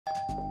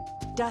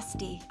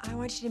Dusty. I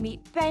want you to meet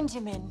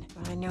Benjamin.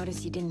 Well, I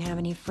noticed you didn't have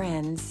any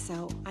friends,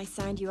 so I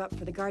signed you up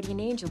for the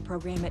Guardian Angel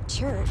program at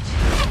church.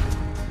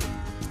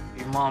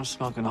 Your mom's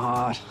smoking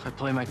hot. If I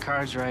play my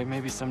cards right,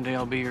 maybe someday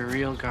I'll be your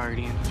real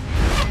guardian.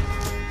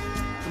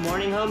 Good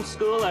morning,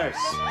 homeschoolers.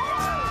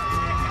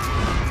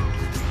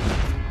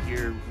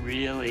 You're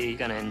really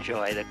gonna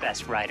enjoy the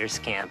best writers'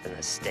 camp in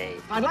the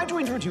state. I'd like to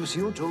introduce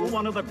you to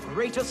one of the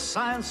greatest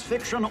science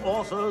fiction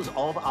authors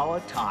of our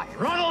time,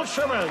 Ronald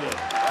Chevalier.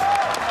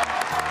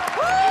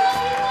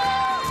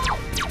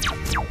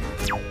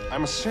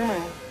 I'm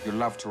assuming you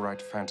love to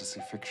write fantasy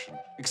fiction,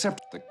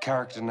 except the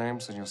character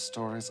names in your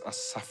stories are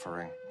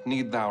suffering.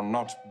 Need thou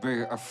not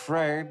be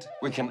afraid?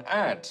 We can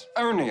add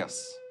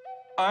onius,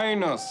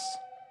 anus,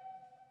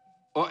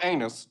 or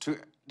anus to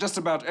just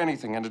about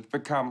anything, and it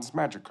becomes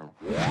magical.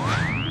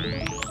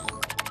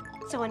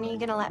 So when are you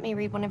gonna let me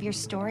read one of your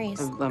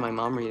stories? I've let my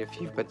mom read a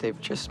few, but they've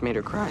just made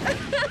her cry.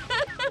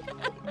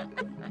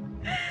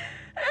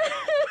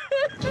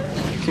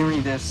 You can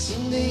read this.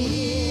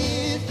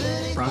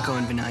 Bronco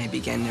and Vinaya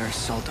began their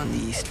assault on the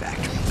yeast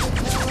factory.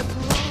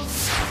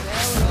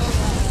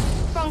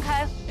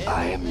 Bronco.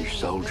 I am your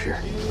soldier.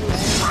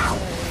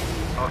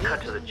 I'll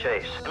cut to the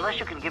chase. Unless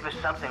you can give us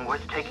something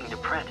worth taking to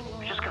print,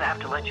 we're just gonna have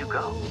to let you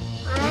go.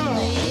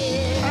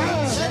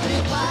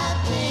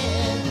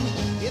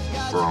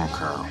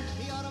 Bronco.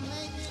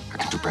 I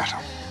can do better.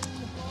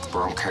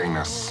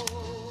 Broncanus.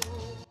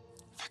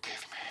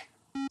 Forgive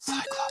me.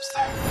 Cyclops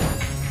there.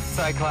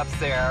 Cyclops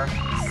there.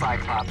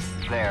 Cyclops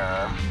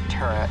there.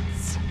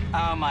 Turrets.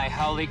 Oh my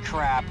holy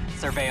crap.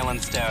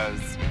 Surveillance does.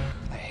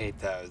 I hate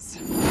those.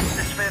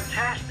 It's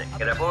fantastic.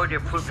 And I've already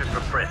approved it for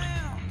print.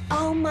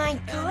 Oh my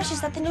gosh,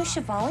 is that the new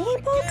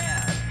Chevalier book?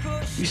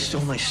 You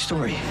stole my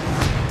story.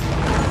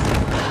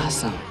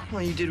 Awesome.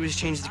 All you did was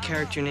change the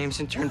character names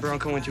and turn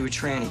Bronco into a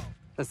tranny.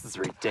 This is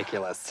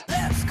ridiculous.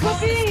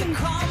 Cooking!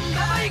 How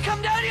about you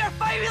come down here and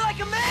fight me like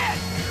a man?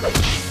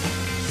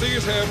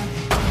 Seize him!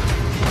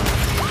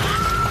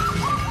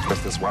 But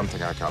there's one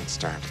thing I can't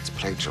stand. It's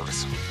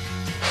plagiarism.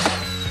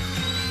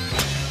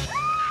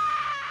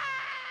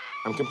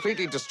 I'm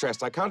completely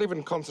distressed. I can't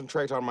even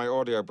concentrate on my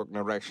audiobook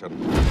narration.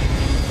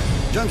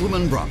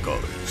 Gentlemen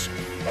Broncos.